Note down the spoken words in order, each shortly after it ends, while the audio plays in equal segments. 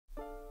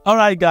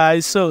Alright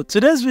guys, so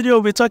today's video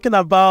we're talking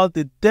about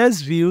the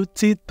Desview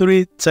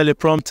T3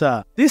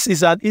 Teleprompter. This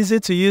is an easy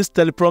to use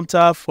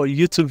teleprompter for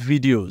YouTube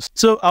videos.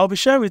 So I'll be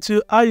sharing with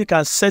you how you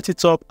can set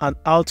it up and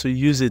how to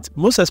use it,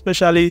 most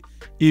especially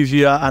if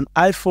you are an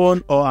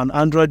iPhone or an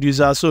Android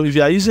user. So if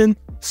you are using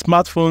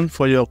smartphone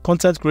for your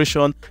content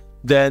creation,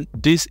 then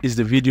this is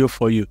the video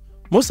for you.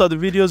 Most of the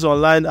videos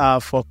online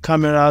are for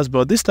cameras,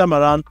 but this time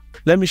around,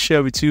 let me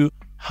share with you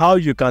how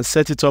you can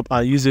set it up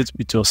and use it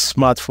with your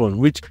smartphone,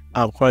 which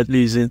I'm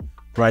currently using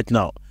right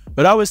now.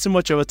 Without wasting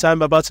much of your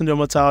time, about your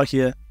motor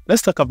here,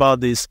 let's talk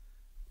about this.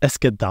 Let's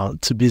get down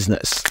to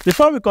business.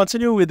 Before we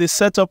continue with the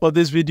setup of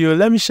this video,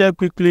 let me share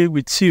quickly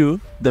with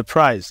you the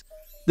price.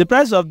 The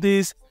price of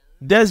this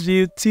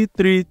Desview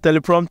T3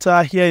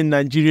 teleprompter here in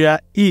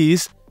Nigeria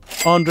is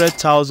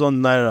 100,000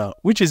 naira,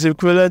 which is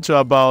equivalent to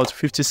about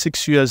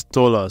 $56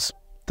 US,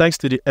 thanks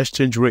to the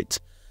exchange rate.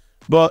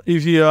 But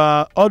if you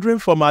are ordering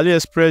from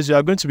AliExpress, you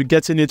are going to be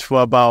getting it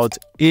for about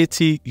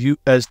 $80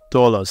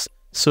 US.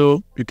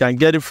 So you can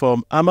get it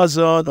from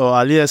Amazon or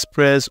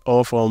AliExpress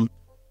or from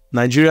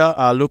Nigeria,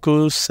 our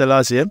local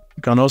sellers here.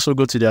 You can also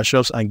go to their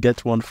shops and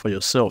get one for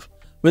yourself.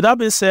 With that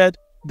being said,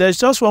 there's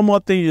just one more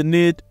thing you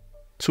need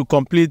to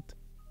complete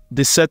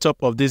the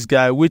setup of this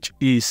guy, which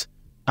is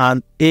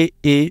an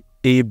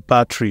AA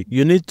battery.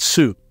 You need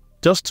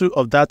just two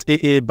of that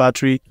AA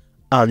battery,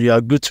 and you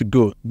are good to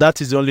go.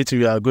 That is the only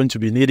thing you are going to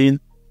be needing,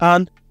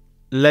 and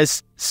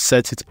let's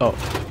set it up.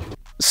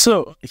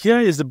 So here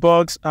is the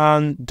box,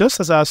 and just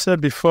as I said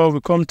before we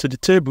come to the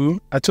table,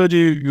 I told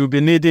you you'll be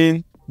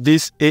needing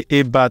this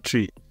AA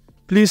battery.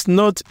 Please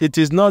note it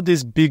is not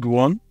this big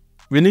one.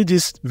 We need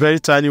this very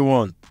tiny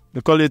one.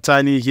 We call it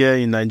tiny here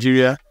in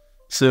Nigeria.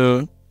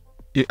 So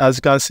as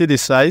you can see the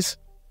size,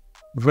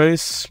 very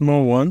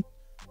small one.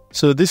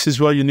 So this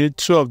is what you need,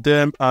 two of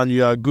them, and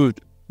you are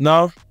good.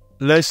 Now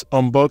let's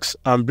unbox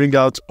and bring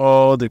out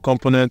all the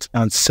components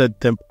and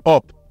set them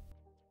up.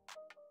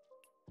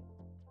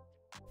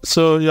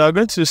 So you are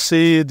going to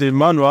see the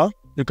manual.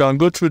 You can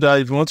go through that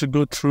if you want to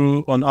go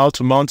through on how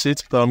to mount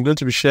it, but I'm going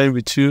to be sharing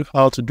with you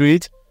how to do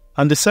it.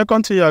 And the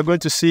second thing you are going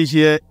to see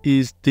here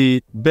is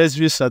the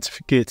Desview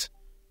certificate.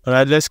 All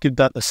right, let's keep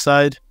that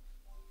aside.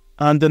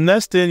 And the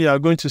next thing you are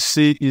going to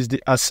see is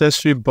the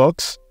accessory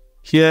box.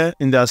 Here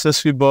in the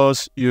accessory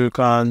box, you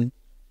can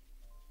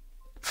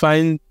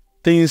find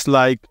things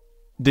like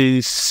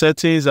the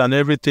settings and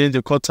everything,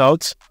 the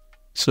cutouts.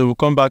 So we'll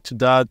come back to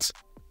that.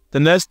 The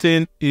next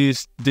thing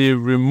is the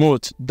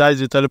remote. That is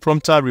the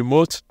teleprompter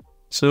remote.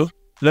 So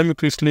let me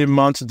quickly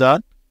mount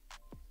that.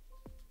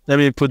 Let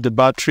me put the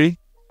battery.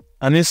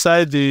 And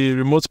inside the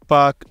remote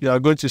pack, you are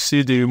going to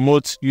see the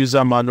remote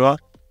user manual.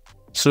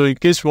 So in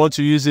case you want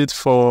to use it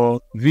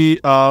for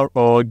VR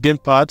or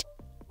gamepad,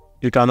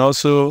 you can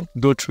also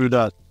go through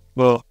that.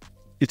 Well,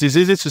 it is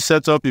easy to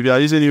set up if you are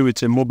using it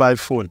with a mobile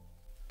phone.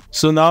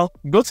 So now,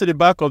 go to the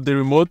back of the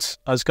remote.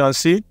 As you can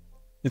see,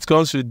 it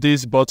comes with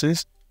these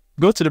buttons.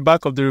 Go to the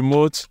back of the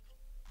remote,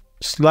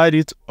 slide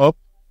it up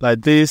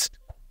like this,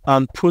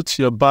 and put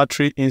your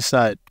battery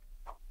inside.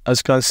 As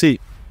you can see,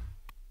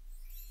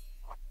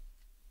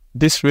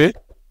 this way.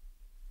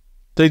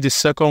 Take the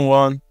second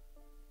one.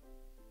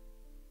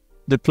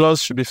 The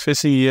plus should be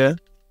facing here.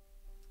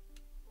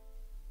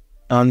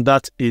 And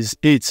that is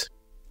it.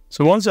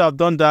 So once you have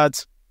done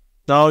that,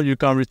 now you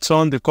can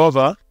return the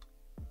cover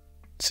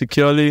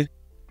securely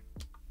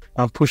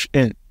and push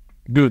in.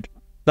 Good.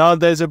 Now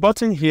there's a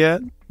button here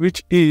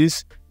which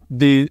is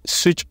the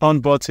switch on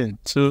button.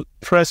 So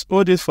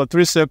hold it for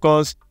 3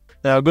 seconds.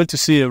 Now you're going to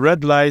see a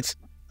red light,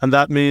 and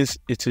that means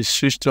it is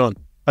switched on.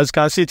 As you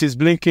can see, it is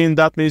blinking.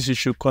 That means you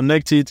should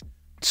connect it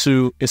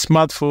to a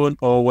smartphone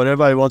or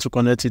whatever you want to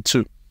connect it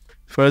to.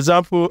 For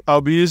example, I'll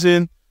be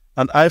using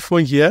an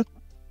iPhone here.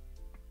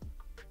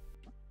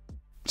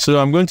 So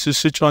I'm going to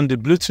switch on the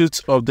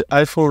Bluetooth of the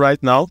iPhone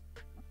right now.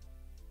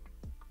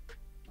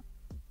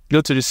 Go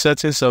to the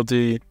settings of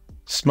the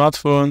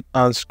smartphone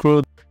and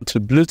scroll to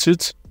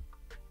Bluetooth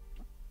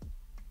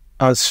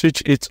and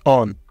switch it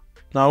on.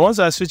 Now, once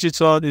I switch it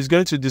on, it's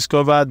going to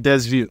discover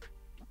Desview.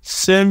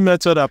 Same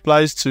method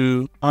applies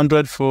to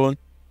Android phone.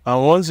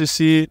 And once you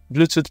see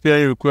Bluetooth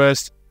pairing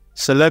request,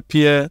 select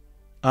pair,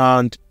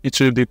 and it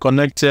will be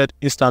connected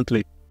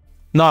instantly.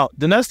 Now,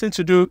 the next thing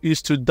to do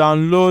is to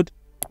download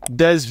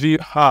Desview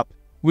app,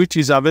 which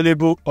is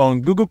available on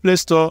Google Play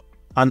Store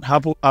and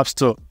Apple App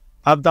Store.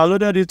 I've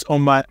downloaded it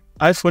on my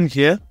iPhone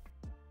here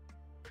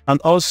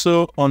and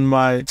also on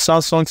my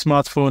Samsung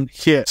smartphone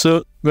here.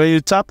 So when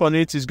you tap on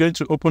it, it's going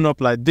to open up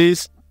like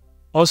this.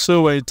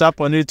 Also, when you tap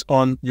on it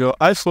on your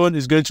iPhone,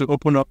 it's going to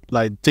open up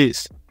like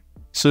this.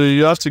 So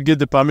you have to give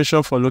the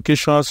permission for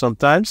location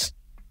sometimes.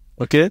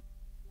 Okay.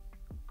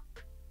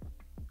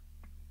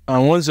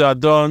 And once you are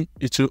done,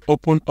 it will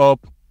open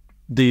up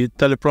the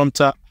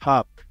teleprompter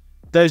app.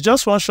 There is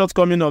just one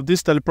shortcoming of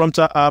this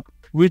teleprompter app,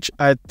 which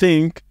I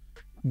think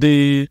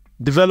the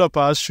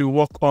developers should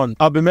work on.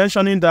 I'll be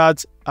mentioning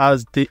that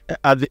at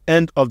the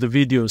end of the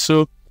video.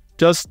 So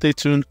just stay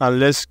tuned and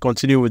let's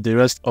continue with the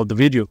rest of the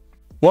video.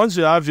 Once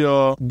you have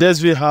your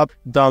Desview app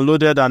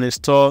downloaded and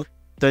installed,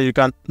 then you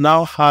can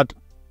now add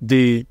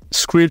the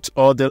script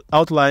or the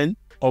outline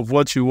of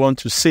what you want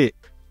to say.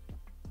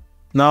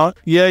 Now,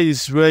 here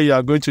is where you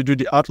are going to do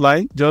the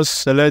outline.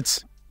 Just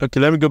select, okay,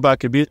 let me go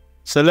back a bit.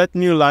 Select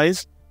new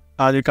lines,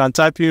 and you can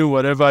type in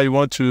whatever you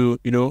want to,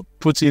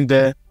 put in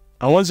there.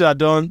 And once you are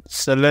done,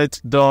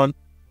 select done,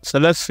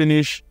 select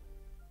finish.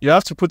 You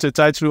have to put a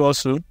title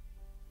also.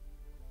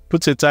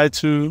 Put a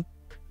title,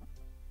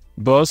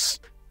 boss,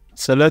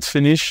 select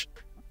finish,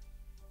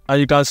 and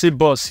you can see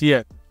boss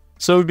here.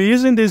 So we'll be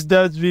using this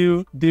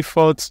Desview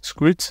default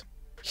script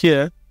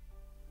here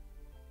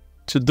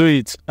to do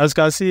it. As you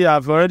can see,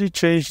 I've already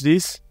changed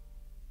this.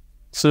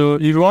 So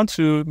if you want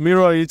to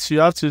mirror it, you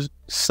have to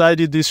slide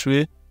it this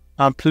way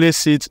and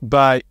place it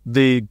by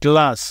the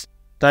glass.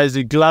 That is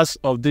the glass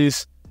of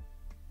this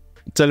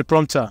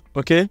teleprompter.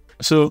 Okay,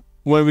 so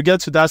when we get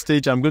to that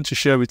stage, I'm going to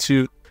share with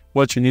you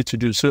what you need to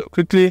do. So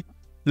quickly,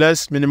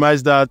 let's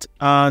minimize that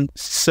and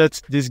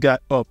set this guy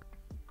up.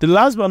 The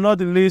last but not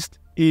the least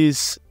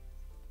is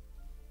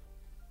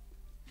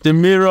the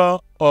mirror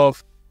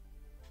of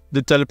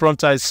the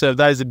teleprompter itself.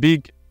 That is a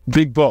big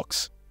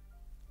box.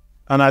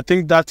 And I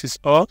think that is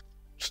all.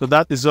 So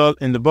that is all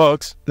in the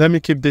box. Let me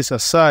keep this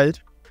aside.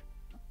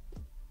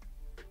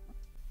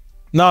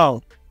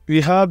 Now,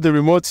 we have the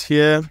remote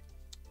here,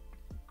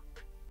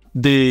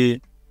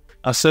 the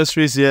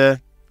accessories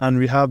here, and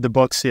we have the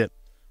box here.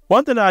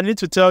 One thing I need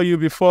to tell you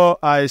before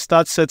I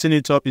start setting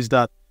it up is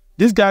that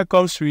this guy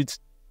comes with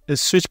a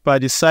switch by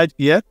the side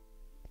here.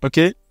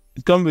 Okay,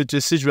 it comes with a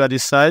switch by the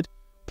side.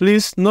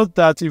 Please note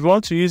that if you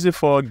want to use it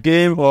for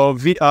game or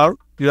VR,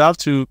 you have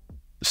to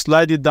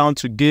slide it down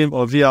to game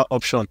or VR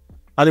option.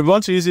 And if you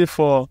want to use it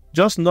for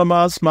just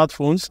normal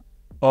smartphones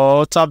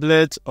or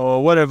tablet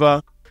or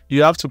whatever,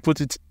 you have to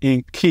put it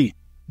in key.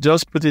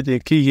 Just put it in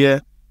key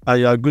here and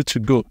you are good to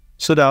go,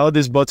 so that all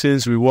these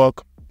buttons will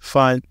work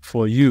fine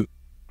for you.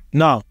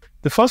 Now,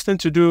 the first thing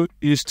to do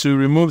is to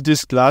remove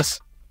this glass.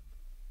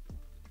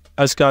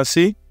 As you can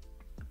see,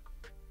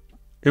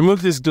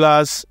 remove this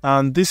glass,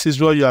 and this is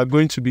what you are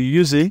going to be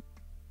using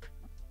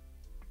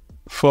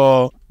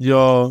for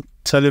your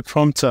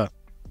teleprompter.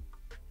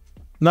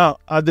 Now,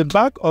 at the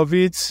back of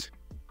it,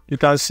 you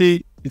can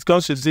see it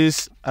comes with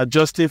this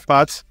adjusting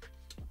part.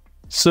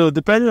 So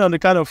depending on the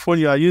kind of phone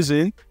you are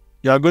using,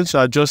 you are going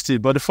to adjust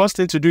it. But the first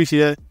thing to do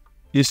here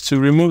is to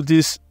remove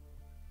this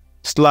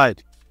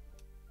slide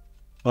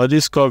or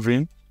this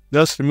covering.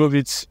 Just remove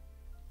it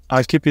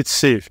and keep it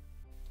safe.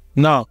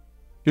 Now,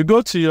 you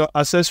go to your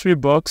accessory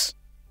box.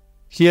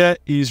 Here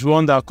is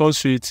one that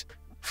comes with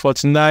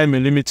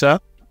 49mm,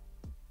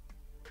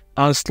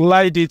 and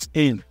slide it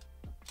in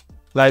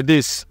like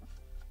this.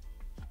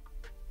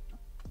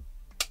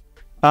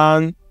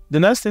 And the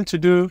next thing to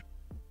do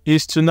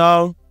is to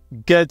now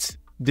get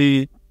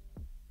the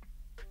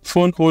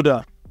phone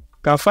holder.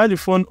 You can find the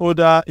phone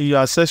holder in your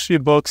accessory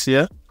box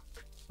here.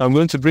 I'm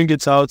going to bring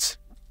it out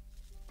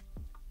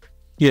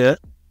here.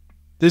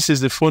 This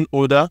is the phone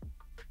holder,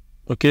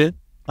 okay?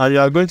 And you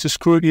are going to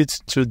screw it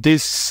to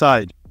this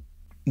side.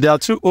 There are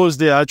two holes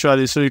there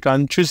actually, so you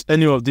can choose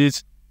any of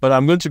these, but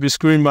I'm going to be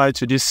screwing mine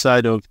to this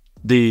side of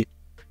the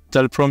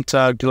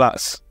teleprompter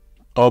glass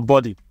or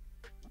body.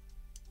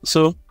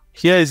 So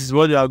here is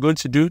what you are going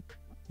to do.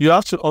 You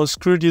have to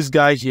unscrew this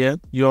guy here.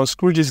 You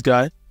unscrew this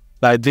guy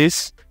like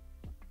this.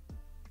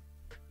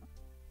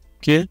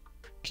 Okay,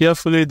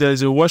 carefully, there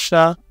is a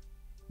washer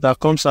that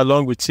comes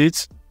along with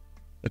it.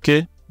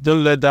 Okay,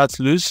 don't let that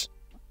loose.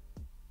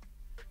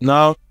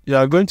 Now you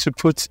are going to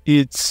put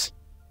it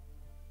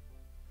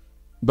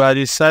by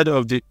the side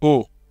of the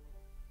O.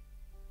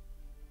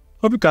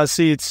 Hope you can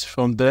see it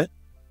from there.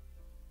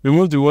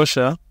 Remove the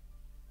washer.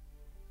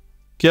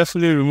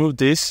 Carefully remove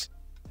this.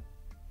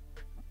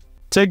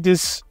 Take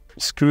this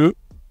screw,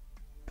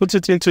 put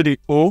it into the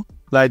O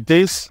like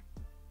this,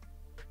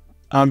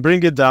 and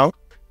bring it down.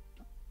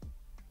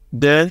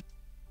 Then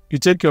you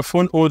take your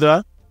phone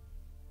holder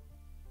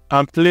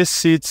and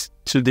place it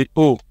to the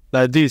O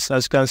like this,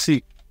 as you can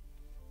see.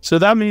 So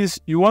that means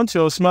you want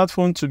your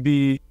smartphone to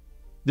be,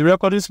 the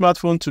recording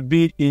smartphone to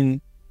be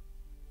in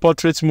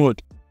portrait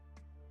mode.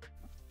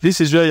 This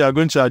is where you are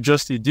going to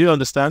adjust it. Do you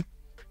understand?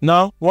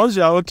 Now, once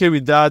you are okay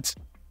with that,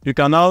 you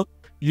can now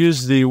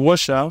use the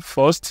washer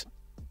first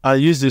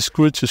and use the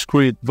screw to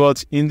screw it.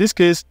 But in this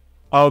case,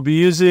 I'll be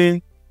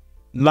using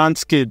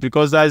landscape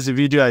because that is the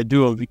video I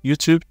do on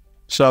YouTube.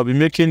 So I'll be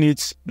making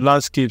it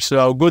landscape. So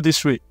I'll go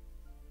this way.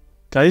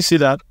 Can you see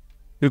that?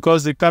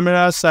 Because the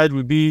camera side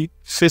will be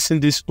facing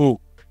this O.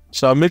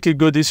 So I'll make it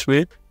go this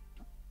way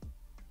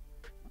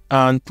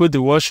and put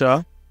the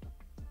washer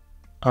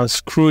and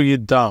screw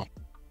it down.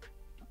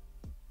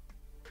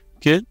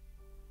 Okay.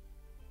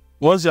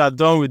 Once you are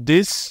done with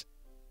this,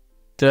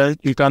 then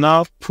you can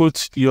now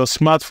put your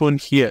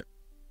smartphone here.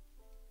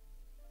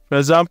 For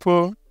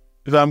example,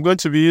 if I'm going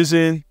to be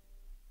using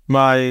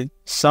my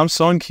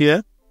Samsung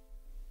here,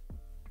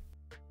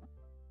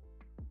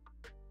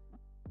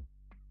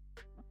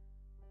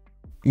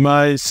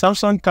 my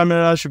Samsung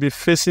camera should be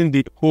facing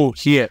the hole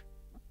here,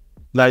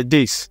 like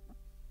this.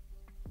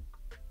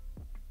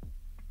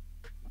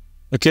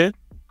 Okay?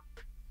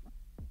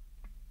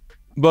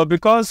 But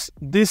because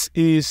this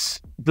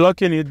is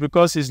blocking it,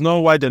 because it's not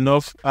wide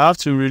enough, I have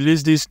to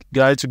release this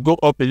guy to go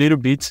up a little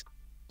bit.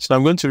 So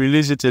I'm going to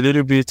release it a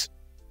little bit,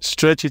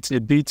 stretch it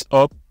a bit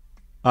up,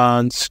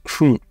 and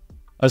screw.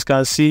 As you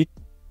can see,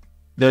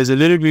 there's a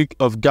little bit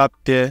of gap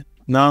there.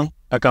 Now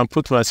I can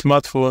put my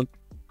smartphone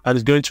and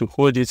it's going to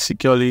hold it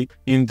securely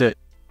in there.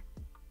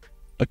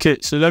 Okay,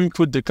 so let me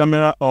put the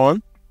camera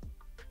on.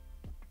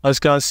 As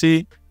you can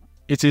see,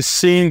 it is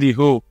seeing the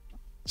hole.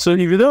 So if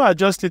you don't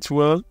adjust it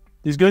well,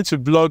 it's going to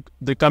block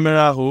the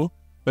camera hole.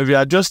 But if you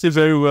adjust it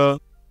very well,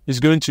 it's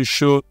going to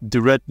show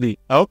directly.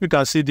 I hope you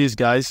can see this,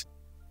 guys.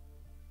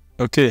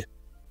 Okay,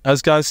 as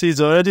you can see,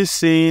 it's already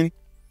seeing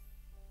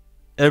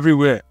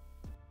everywhere,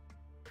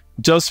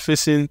 just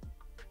facing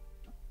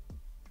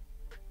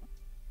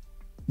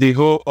the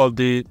hole of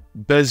the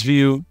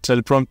Desview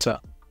teleprompter.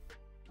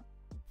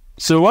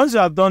 So once you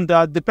have done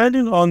that,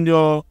 depending on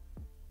your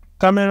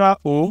camera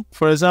hole,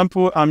 for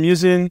example, I'm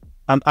using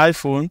an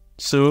iPhone,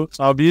 so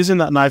I'll be using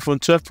an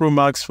iPhone 12 Pro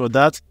Max for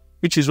that,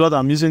 which is what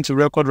I'm using to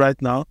record right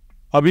now.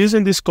 I'll be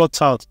using this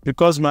cutout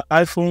because my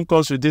iPhone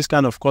comes with this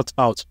kind of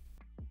cutout.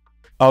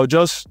 I'll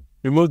just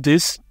remove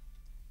this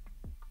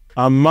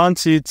and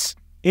mount it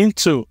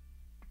into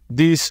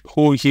this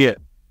hole here.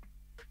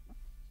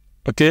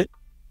 Okay,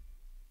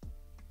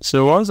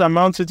 so once I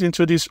mount it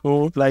into this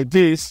hole like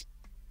this,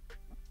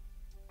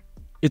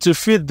 it will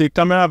fit the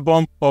camera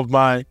bump of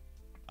my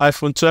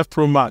iPhone 12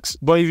 Pro Max.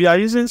 But if you are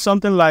using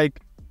something like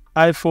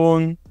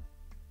iPhone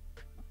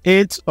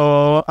 8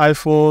 or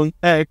iPhone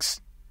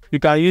X,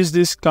 you can use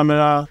this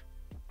camera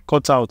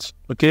cutout.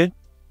 Okay,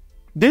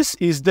 this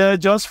is there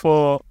just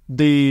for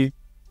the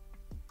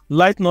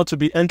light not to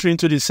be entering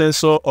into the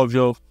sensor of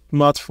your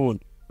smartphone,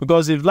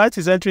 because if light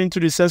is entering into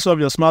the sensor of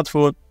your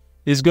smartphone,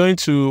 it's going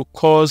to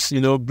cause,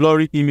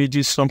 blurry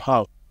images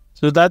somehow.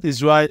 So that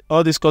is why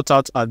all these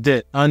cutouts are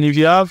there. And if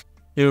you have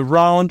a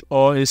round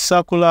or a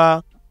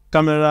circular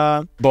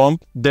camera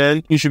bump,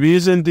 then you should be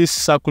using this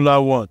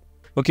circular one.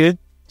 Okay,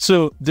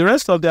 so the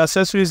rest of the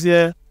accessories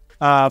here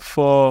are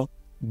for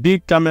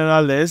big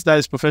camera lens, that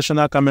is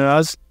professional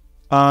cameras.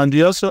 And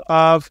we also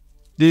have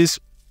this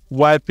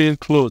wiping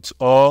clothes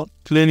or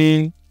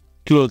cleaning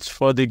clothes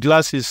for the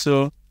glasses.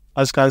 So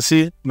as you can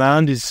see, my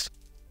hand is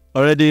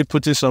already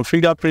putting some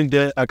fingerprint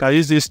there. I can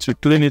use this to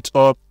clean it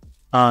up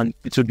and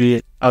it will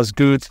be as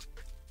good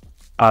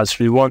as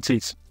we want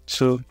it.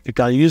 So you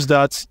can use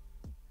that.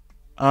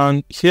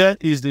 And here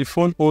is the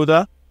phone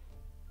holder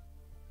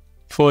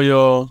for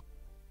your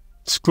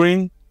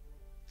screen,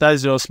 that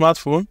is your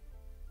smartphone.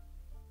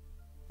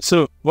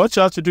 So what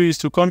you have to do is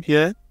to come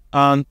here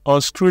and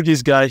unscrew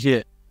this guy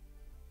here.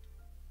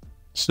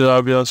 So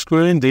I'll be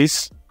unscrewing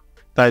this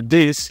like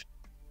this.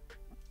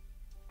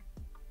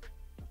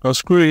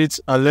 Unscrew it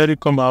and let it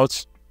come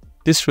out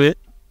this way.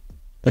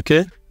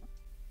 Okay,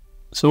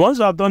 so once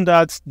I've done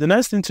that, the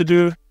next thing to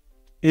do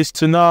is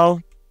to now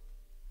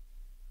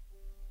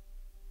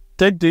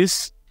take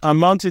this and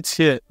mount it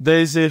here. There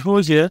is a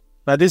hole here,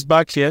 like this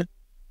back here.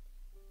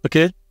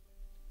 Okay,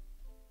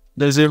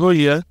 there's a hole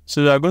here,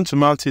 so we are going to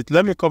mount it.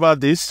 Let me cover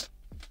this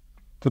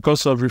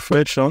because of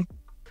reflection.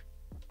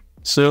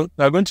 So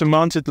we are going to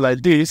mount it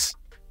like this.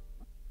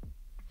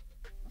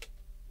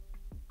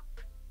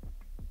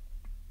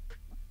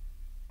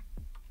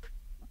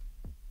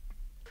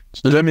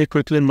 So let me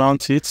quickly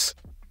mount it.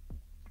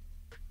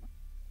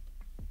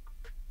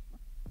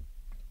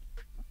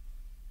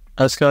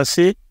 As you can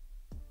see,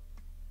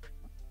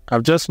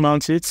 I've just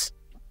mounted it.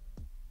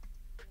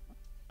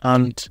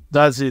 And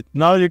that's it.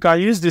 Now you can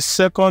use the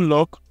second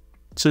lock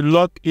to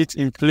lock it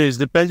in place,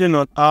 depending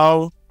on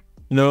how,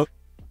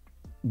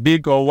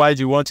 big or wide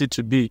you want it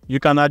to be. You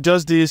can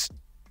adjust this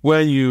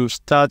when you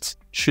start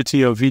shooting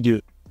your video,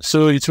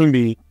 so it won't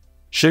be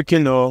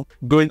shaking or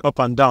going up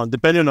and down,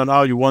 depending on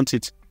how you want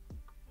it.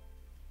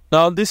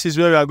 Now this is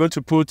where we are going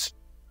to put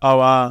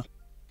our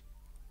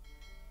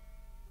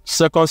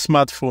second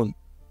smartphone.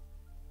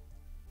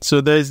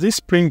 So there is this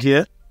spring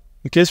here,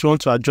 in case you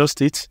want to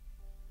adjust it.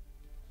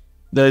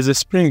 There is a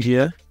spring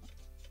here.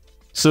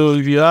 So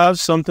if you have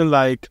something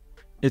like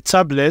a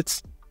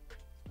tablet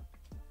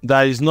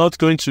that is not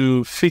going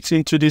to fit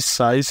into this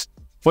size,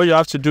 what you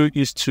have to do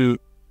is to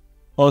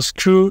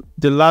unscrew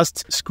the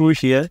last screw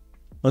here,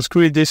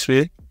 unscrew it this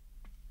way,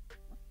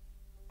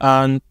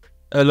 and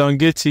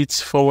elongate it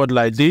forward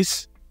like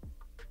this.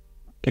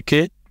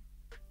 Okay,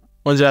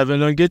 once you have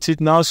elongated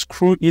it, now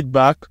screw it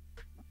back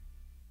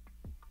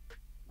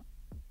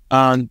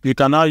and you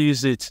can now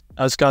use it.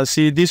 As you can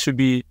see, this should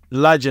be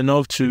large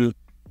enough to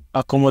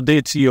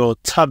accommodate your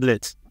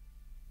tablet.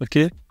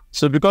 Okay,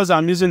 so because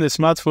I'm using a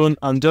smartphone,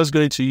 I'm just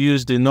going to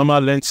use the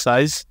normal length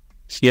size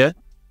here.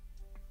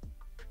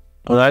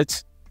 All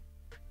right,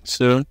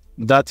 so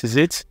that is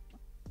it.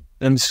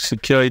 Let me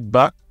secure it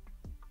back.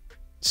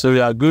 So we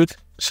are good.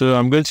 So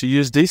I'm going to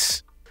use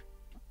this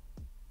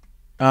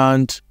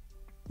and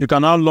you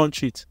can now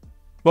launch it.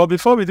 But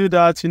before we do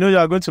that, you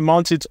are going to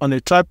mount it on a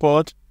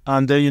tripod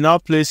and then you now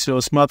place your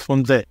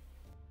smartphone there.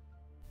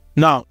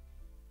 Now,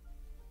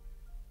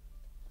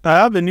 I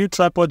have a new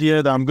tripod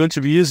here that I'm going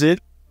to be using.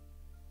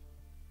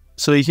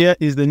 So here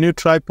is the new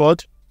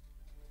tripod,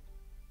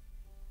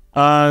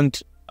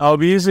 and I'll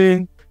be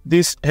using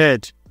this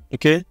head.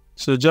 Okay,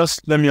 so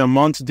just let me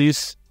unmount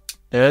this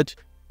head,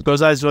 because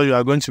that's what you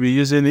are going to be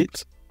using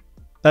it.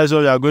 That's what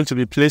you are going to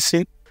be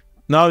placing.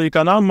 Now you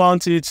can now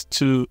mount it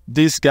to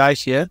this guy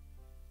here.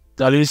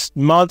 That is,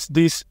 mount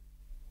this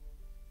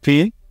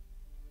pin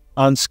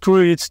and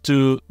screw it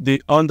to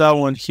the under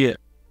one here.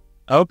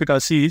 I hope you can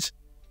see it.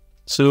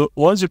 So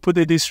once you put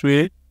it this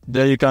way,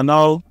 then you can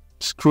now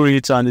screw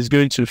it and it's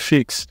going to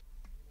fix.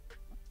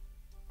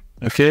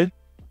 Okay,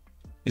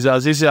 it's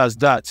as easy as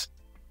that.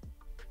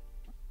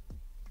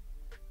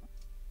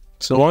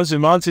 So once you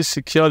mount it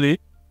securely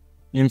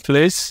in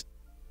place,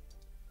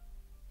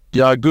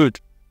 you are good.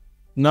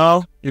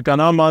 Now you can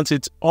now mount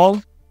it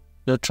on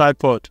the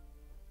tripod.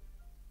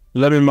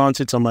 Let me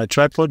mount it on my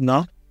tripod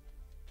now.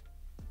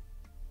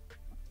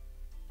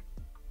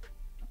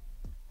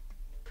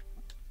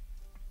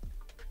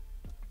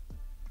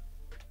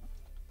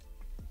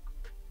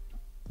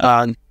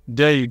 And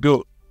there you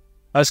go.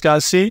 As you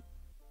can see,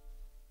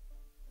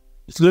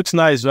 it looks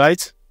nice,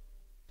 right?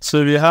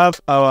 So we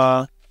have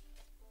our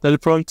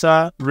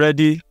teleprompter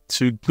ready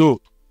to go.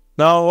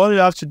 Now all you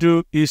have to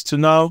do is to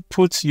now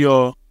put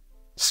your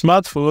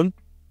smartphone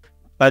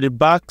by the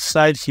back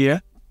side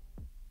here.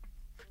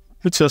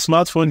 Put your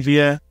smartphone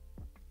here.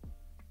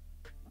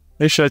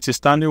 Make sure it is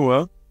standing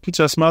well. Put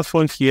your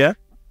smartphone here,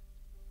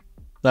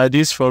 like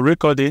this, for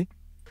recording.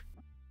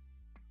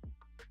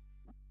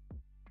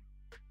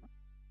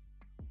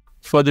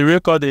 For the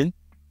recording,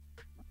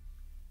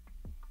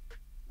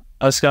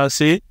 as you can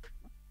see,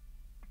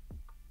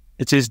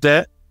 it is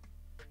there.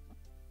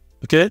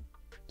 Okay,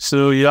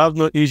 so you have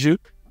no issue.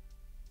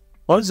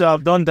 Once you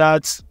have done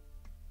that,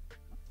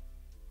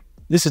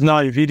 this is now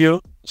a video,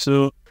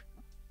 so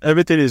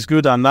everything is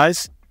good and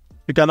nice.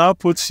 You can now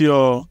put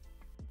your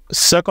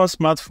second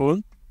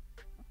smartphone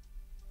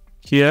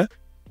here.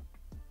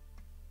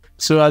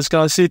 So as you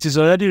can see, it is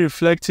already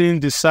reflecting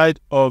the side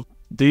of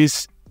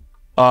this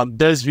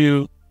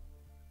Desview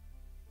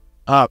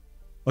app.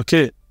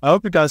 Okay, I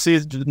hope you can see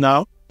it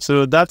now.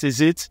 So that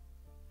is it.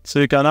 So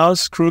you can now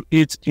screw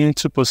it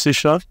into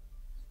position,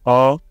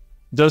 or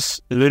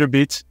just a little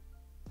bit,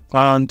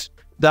 and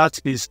that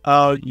is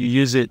how you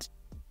use it.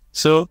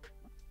 So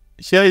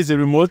here is the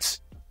remote.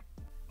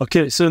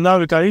 Okay, so now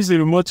we can use the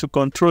remote to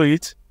control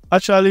it.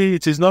 Actually,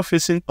 it is not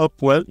facing up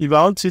well. If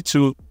I want it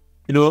to,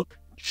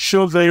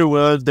 show very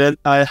well, then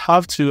I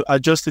have to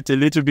adjust it a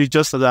little bit,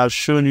 just as I've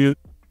shown you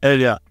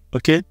earlier.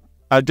 Okay,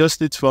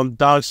 adjust it from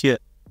down here.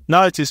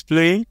 Now it is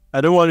playing.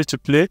 I don't want it to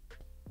play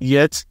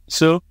yet.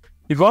 So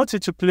if you want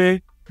it to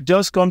play,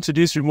 just come to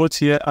this remote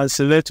here and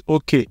select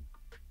OK.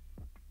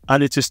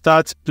 And it will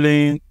start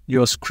playing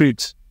your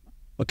script.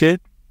 Okay.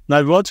 Now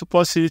if you want to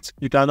pause it,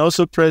 you can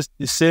also press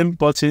the same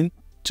button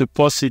to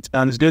pause it,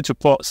 and it's going to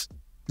pause.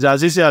 It's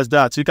as easy as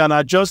that. You can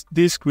adjust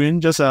this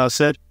screen, just as I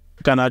said.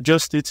 You can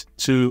adjust it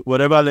to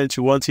whatever length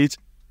you want it.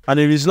 And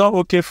if it's not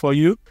okay for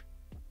you,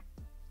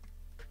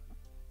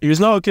 you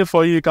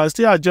can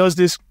still adjust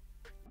this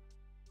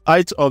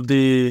height of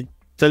the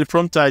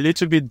teleprompter a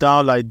little bit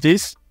down like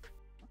this.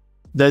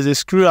 There's a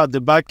screw at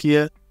the back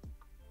here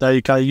that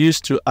you can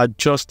use to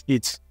adjust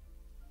it.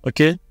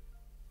 Okay,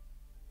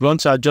 you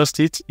want to adjust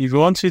it. If you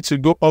want it to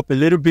go up a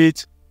little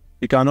bit,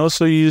 you can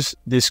also use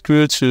the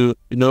screw to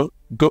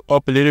go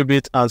up a little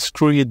bit and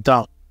screw it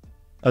down.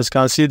 As you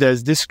can see,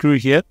 there's this screw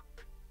here.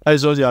 That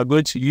is what you are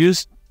going to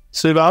use.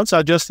 So if I want to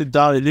adjust it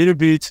down a little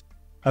bit,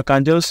 I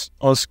can just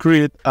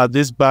unscrew it at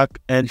this back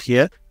end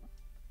here,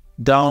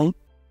 down,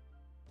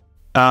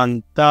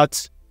 and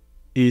that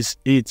is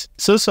it.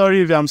 So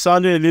sorry if I'm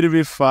sounding a little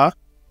bit far.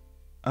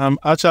 I'm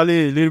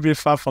actually a little bit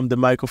far from the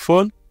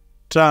microphone.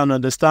 Try and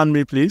understand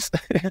me, please.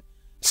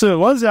 So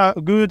once you are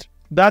good,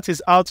 that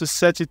is how to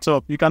set it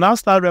up. You can now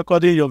start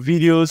recording your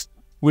videos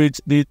with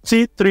the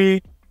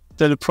T3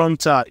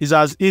 teleprompter. It's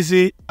as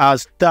easy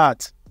as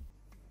that.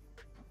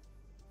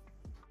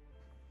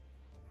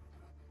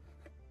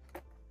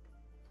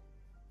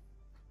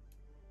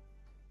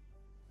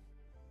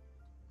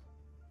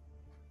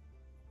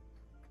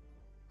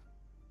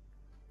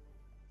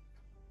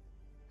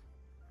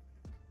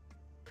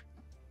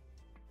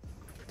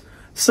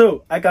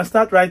 So I can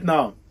start right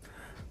now.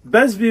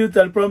 Desview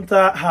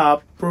Teleprompter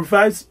app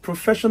provides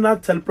professional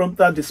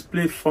teleprompter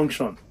display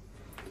function.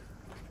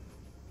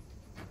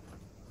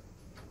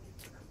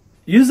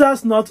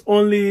 Users not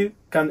only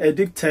can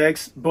edit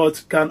text,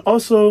 but can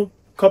also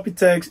copy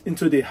text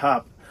into the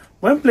app.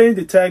 When playing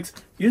the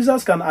text,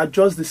 users can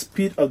adjust the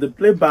speed of the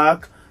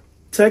playback,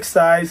 text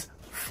size,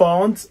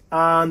 font,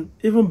 and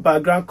even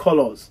background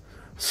colors.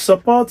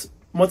 Support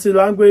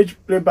multi-language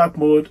playback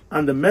mode,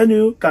 and the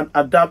menu can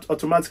adapt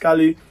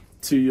automatically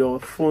to your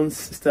phone's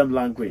system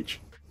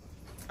language.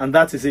 And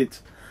that is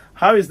it.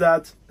 How is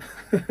that?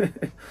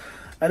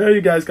 I know you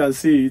guys can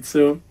see it,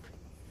 so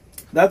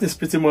that is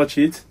pretty much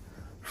it.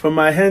 From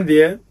my hand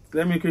here,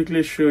 let me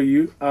quickly show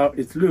you how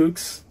it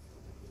looks.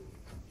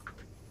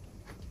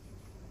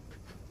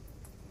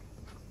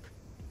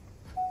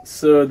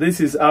 So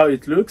this is how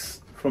it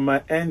looks from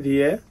my end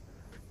here.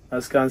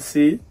 As you can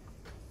see,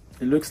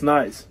 it looks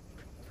nice.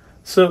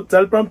 So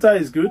teleprompter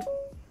is good,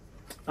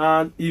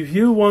 and if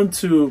you want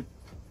to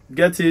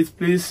get it,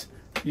 please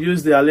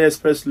use the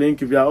AliExpress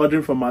link. If you are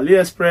ordering from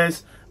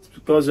AliExpress, it's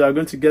because you are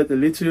going to get a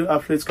little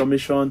affiliate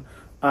commission,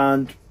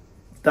 and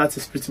that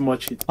is pretty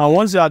much it. And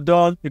once you are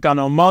done, you can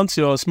unmount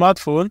your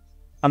smartphone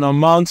and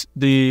unmount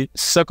the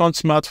second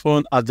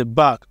smartphone at the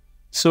back.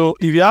 So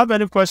if you have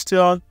any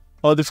question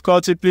or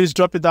difficulty, please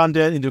drop it down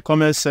there in the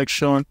comment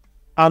section.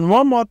 And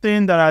one more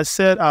thing that I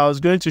said I was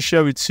going to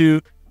share with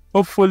you,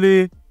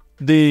 hopefully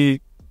the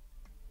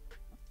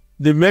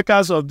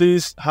makers of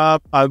this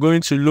app are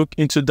going to look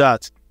into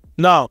that.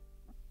 Now,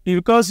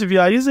 because if you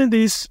are using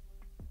this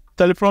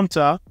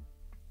teleprompter,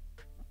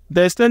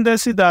 there's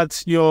tendency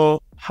that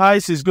your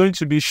eyes is going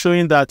to be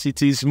showing that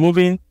it is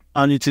moving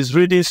and it is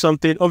reading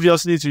something,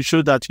 obviously to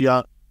show that you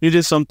are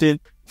reading something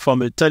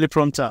from a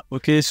teleprompter.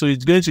 Okay, so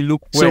it's going to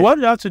look weird. So what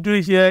you have to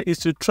do here is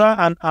to try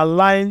and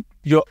align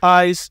your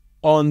eyes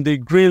on the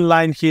green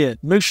line here.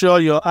 Make sure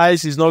your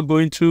eyes is not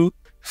going too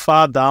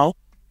far down,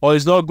 or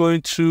it's not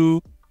going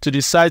to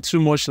the side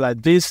too much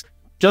like this.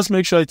 Just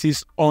make sure it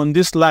is on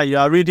this line. You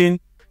are reading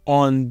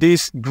on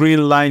this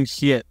green line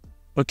here.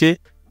 Okay,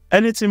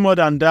 anything more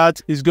than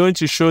that is going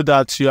to show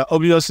that you are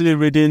obviously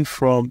reading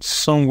from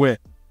somewhere.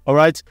 All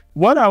right,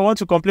 what I want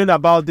to complain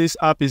about this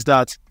app is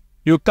that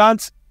you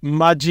can't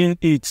margin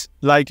it.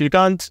 Like you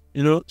can't,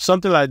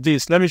 something like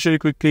this. Let me show you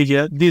quickly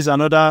here. This is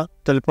another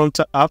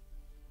teleprompter app.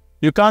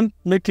 You can't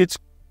make it,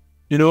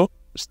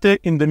 stay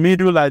in the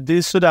middle like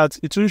this, so that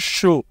it will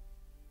show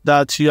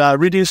that you are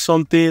reading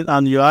something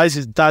and your eyes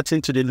is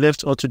darting to the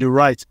left or to the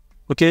right.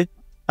 Okay,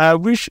 I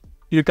wish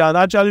you can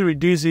actually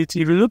reduce it.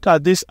 If you look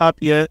at this app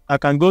here, I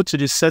can go to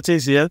the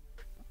settings here.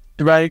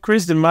 If I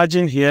increase the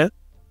margin here,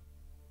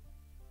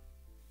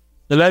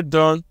 the light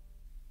done,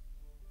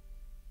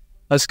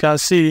 as you can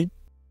see,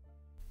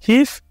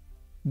 if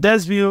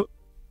Desview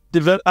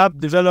app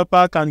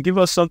developer can give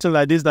us something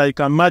like this that you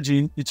can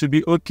margin, it will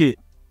be okay.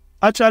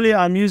 Actually,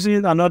 I'm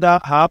using another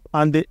app,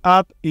 and the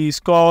app is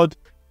called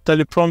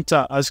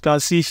Teleprompter, as you can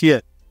see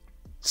here.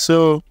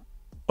 So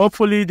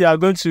hopefully they are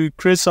going to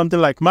create something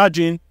like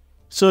margin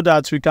so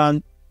that we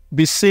can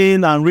be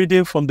seeing and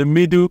reading from the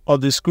middle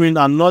of the screen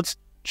and not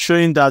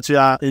showing that we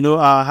are,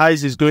 our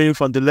eyes is going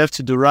from the left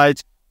to the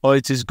right, or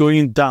it is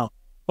going down.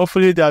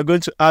 Hopefully they are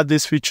going to add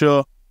this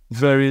feature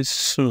very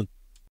soon.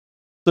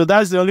 So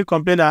that's the only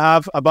complaint I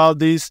have about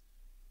this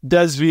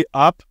Desview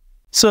app.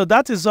 So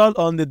that is all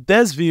on the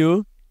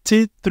Desview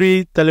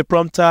T3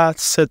 Teleprompter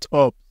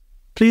setup.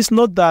 Please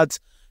note that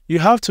you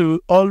have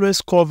to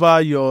always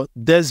cover your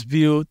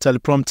Desview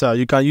teleprompter.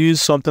 You can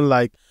use something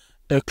like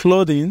a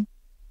clothing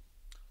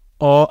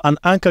or an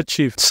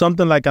handkerchief,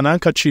 something like an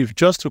handkerchief,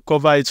 just to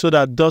cover it so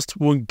that dust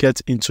won't get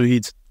into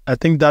it. I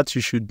think that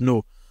you should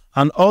know.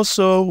 And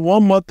also,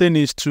 one more thing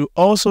is to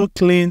also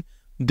clean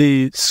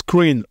the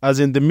screen, as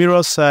in the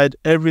mirror side,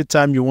 every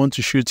time you want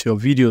to shoot your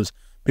videos,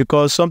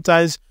 because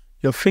sometimes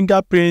your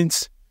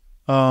fingerprints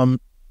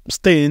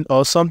stain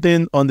or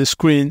something on the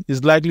screen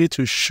is likely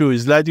to show,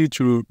 is likely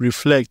to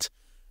reflect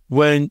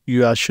when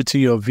you are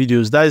shooting your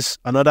videos. That is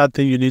another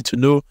thing you need to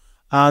know.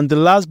 And the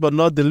last but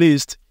not the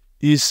least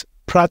is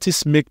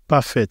practice make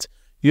perfect.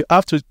 You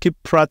have to keep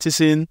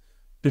practicing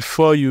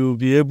before you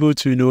be able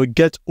to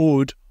get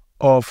hold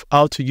of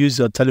how to use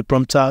your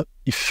teleprompter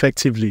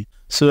effectively.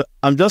 So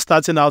I'm just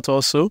starting out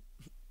also.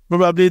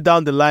 Probably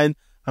down the line,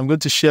 I'm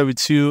going to share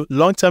with you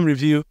long-term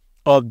review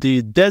of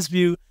the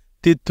Desview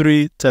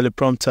T3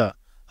 Teleprompter.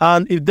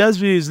 And if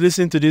Desview is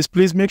listening to this,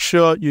 please make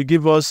sure you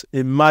give us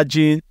a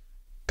margin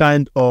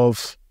kind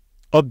of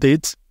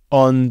update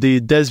on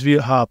the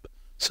Desview app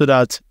so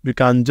that we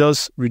can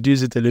just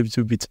reduce it a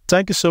little bit.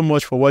 Thank you so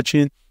much for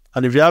watching.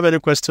 And if you have any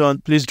question,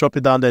 please drop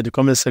it down there in the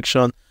comment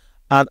section.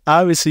 And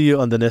I will see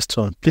you on the next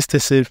one. Please stay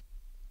safe.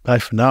 Bye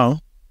for now.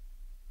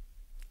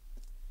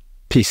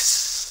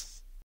 Peace.